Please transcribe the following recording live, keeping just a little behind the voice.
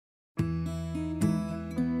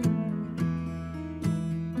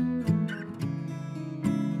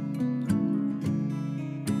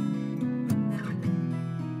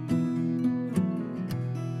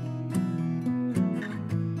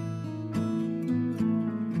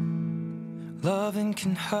Loving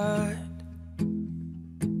can hurt.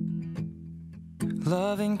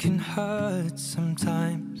 Loving can hurt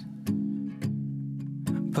sometimes,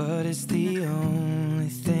 but it's the only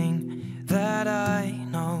thing that I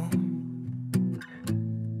know.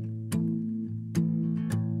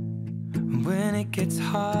 When it gets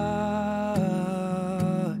hard,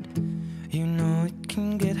 you know it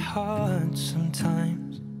can get hard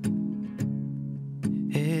sometimes.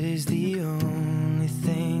 It is the only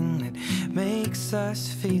thing that makes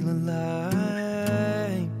us feel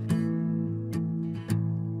alive.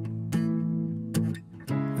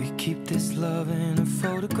 We keep this love in a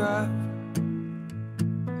photograph.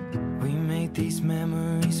 We made these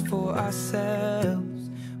memories for ourselves,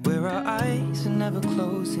 where our eyes are never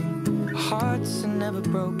closing, our hearts are never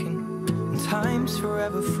broken, and time's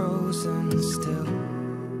forever frozen still.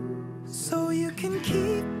 So you can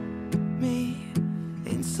keep me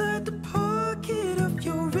inside the pocket of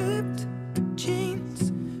your ripped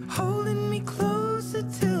jeans, holding me closer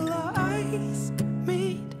till our eyes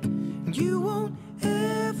meet. You won't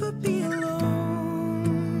ever be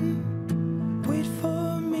alone. Wait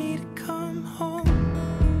for me to come home.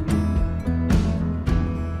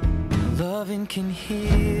 Loving can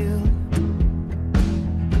heal.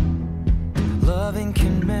 Loving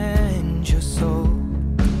can mend your soul,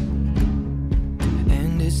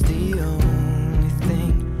 and it's the only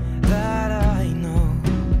thing that I know.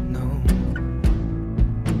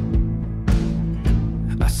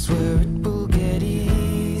 I swear it will get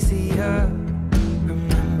easier.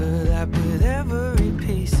 Remember that with every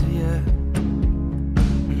piece of you.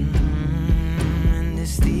 And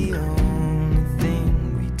it's the only thing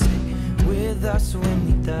we take with us when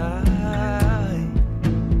we die.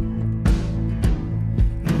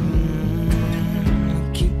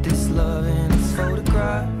 Keep this love in its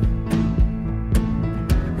photograph.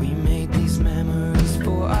 We made these memories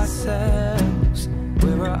for ourselves,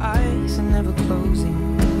 where our eyes are never closing,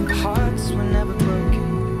 our hearts were never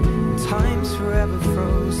broken, time's forever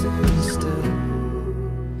frozen still.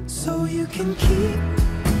 So you can keep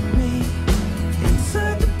me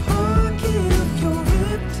inside the pocket of your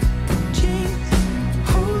ripped jeans,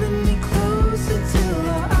 holding me closer till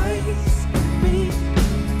our eyes meet.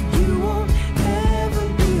 You won't ever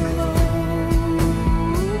be alone.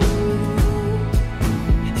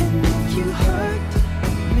 And if you hurt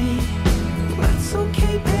me, that's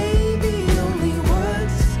okay, baby. Only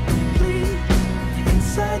words bleed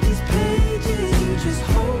inside these pages. You just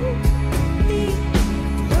hold me.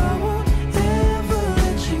 I won't ever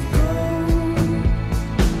let you go.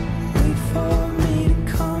 Wait for me to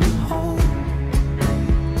come home.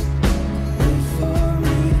 Wait for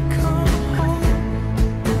me to come home.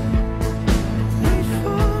 Wait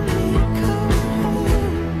for me to come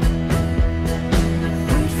home.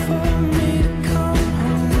 Wait for me to come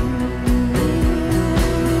home.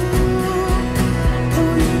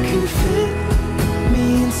 Oh, you can fit me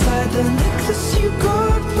inside the necklace you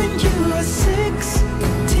got when you were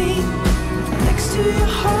 16, next to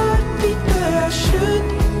your heartbeat where I should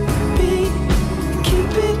be.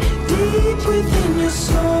 Keep it deep within your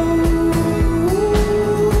soul.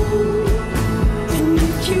 And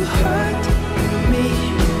if you hurt me,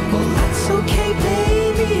 well, that's okay,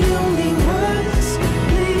 baby. Only words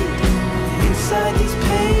bleed inside these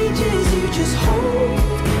pages. You just hold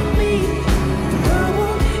me. I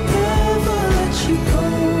won't ever let you go.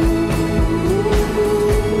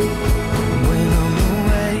 When I'm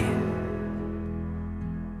away,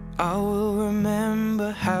 I will remember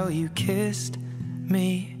how you kissed me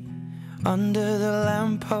under the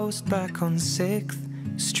lamppost back on 6th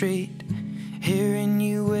Street, hearing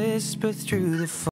you whisper through the phone.